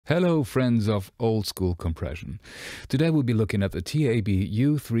Hello friends of old school compression. Today we'll be looking at the TAB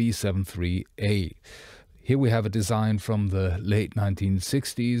U373a. Here we have a design from the late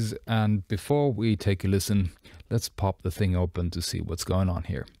 1960s, and before we take a listen, let's pop the thing open to see what's going on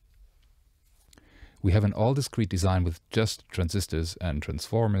here. We have an all-discrete design with just transistors and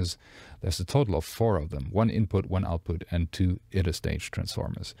transformers. There's a total of 4 of them, 1 input, 1 output, and 2 interstage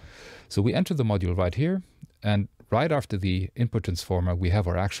transformers. So we enter the module right here, and right after the input transformer, we have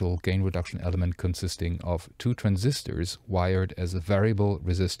our actual gain reduction element consisting of 2 transistors wired as a variable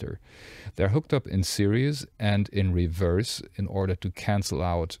resistor. They're hooked up in series and in reverse in order to cancel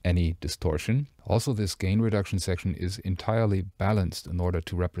out any distortion. Also, this gain reduction section is entirely balanced in order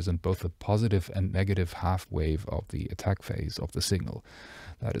to represent both the positive and negative half wave of the attack phase of the signal.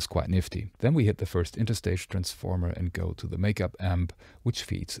 That is quite nifty. Then we hit the first interstage transformer and go to the makeup amp, which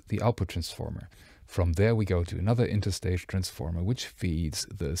feeds the output transformer. From there we go to another interstage transformer which feeds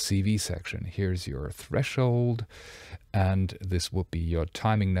the CV section. Here's your threshold, and this would be your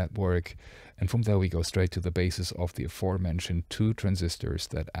timing network. And from there we go straight to the basis of the aforementioned 2 transistors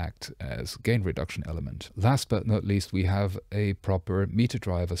that act as gain reduction element. Last but not least, we have a proper meter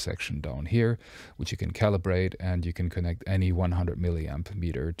driver section down here, which you can calibrate, and you can connect any 100 milliamp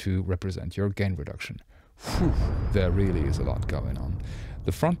meter to represent your gain reduction. Whew, there really is a lot going on.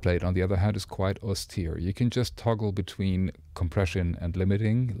 The front plate, on the other hand, is quite austere. You can just toggle between compression and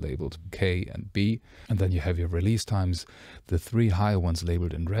limiting, labeled K and B, and then you have your release times. The 3 higher ones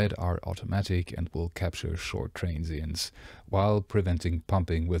labeled in red are automatic and will capture short transients while preventing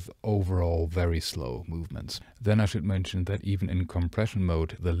pumping with overall very slow movements. Then I should mention that even in compression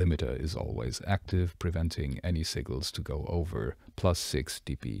mode, the limiter is always active, preventing any signals to go over +6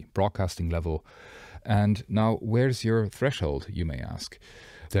 dB broadcasting level. And now, where's your threshold, you may ask?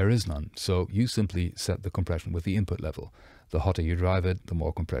 There is none, so you simply set the compression with the input level. The hotter you drive it, the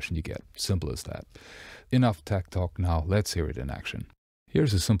more compression you get. Simple as that. Enough tech talk now, let's hear it in action.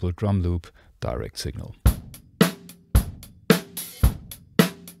 Here's a simple drum loop, direct signal.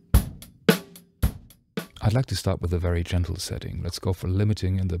 I'd like to start with a very gentle setting. Let's go for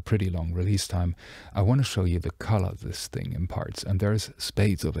limiting and a pretty long release time. I want to show you the color this thing imparts, and there's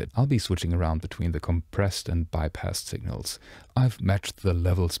spades of it. I'll be switching around between the compressed and bypassed signals. I've matched the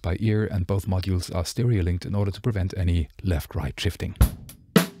levels by ear, and both modules are stereo linked in order to prevent any left-right shifting.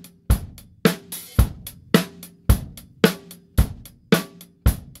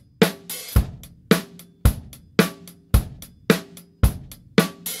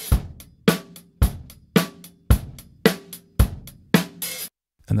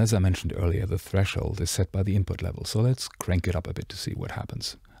 And as I mentioned earlier, the threshold is set by the input level, so let's crank it up a bit to see what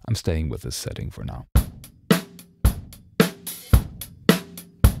happens. I'm staying with this setting for now.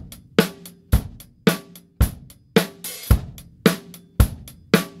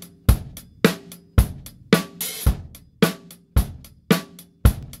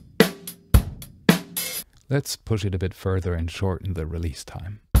 Let's push it a bit further and shorten the release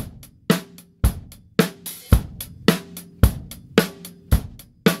time.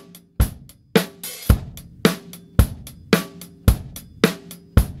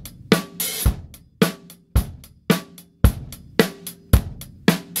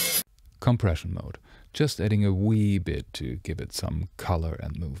 Compression mode, just adding a wee bit to give it some color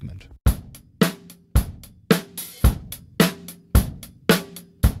and movement.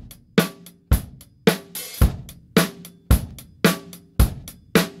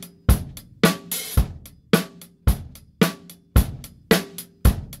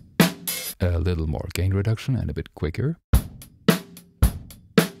 A little more gain reduction and a bit quicker.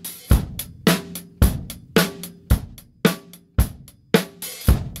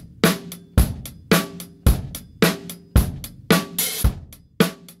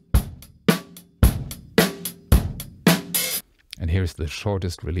 And here's the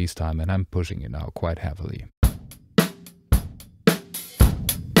shortest release time, and I'm pushing it now quite heavily.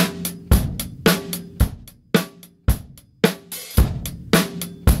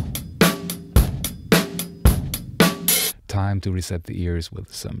 Time to reset the ears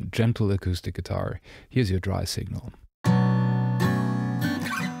with some gentle acoustic guitar. Here's your dry signal.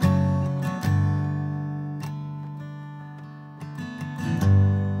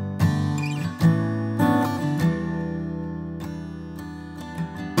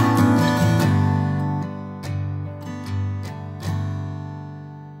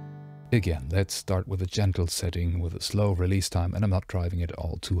 Again, let's start with a gentle setting with a slow release time, and I'm not driving it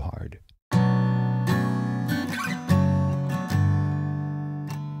all too hard.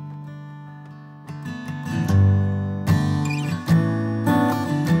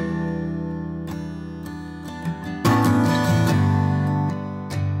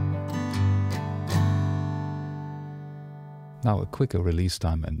 Now a quicker release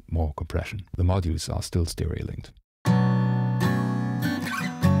time and more compression. The modules are still stereo linked.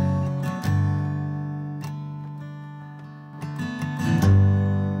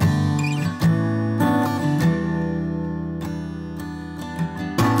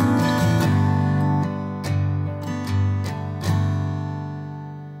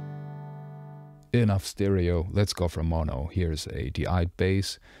 Enough stereo, let's go for mono. Here's a DI'd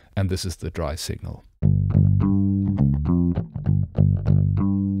bass, and this is the dry signal.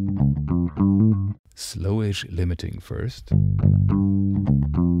 Slowish limiting first.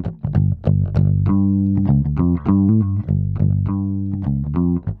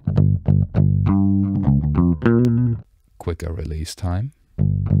 Quicker release time.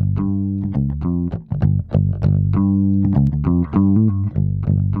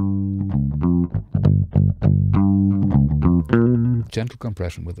 Gentle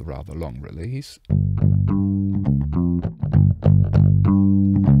compression with a rather long release.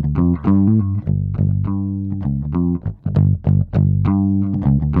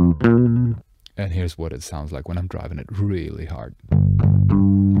 And here's what it sounds like when I'm driving it really hard.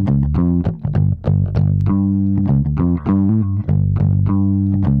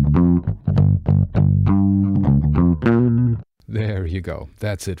 There you go.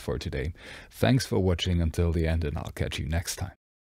 That's it for today. Thanks for watching until the end, and I'll catch you next time.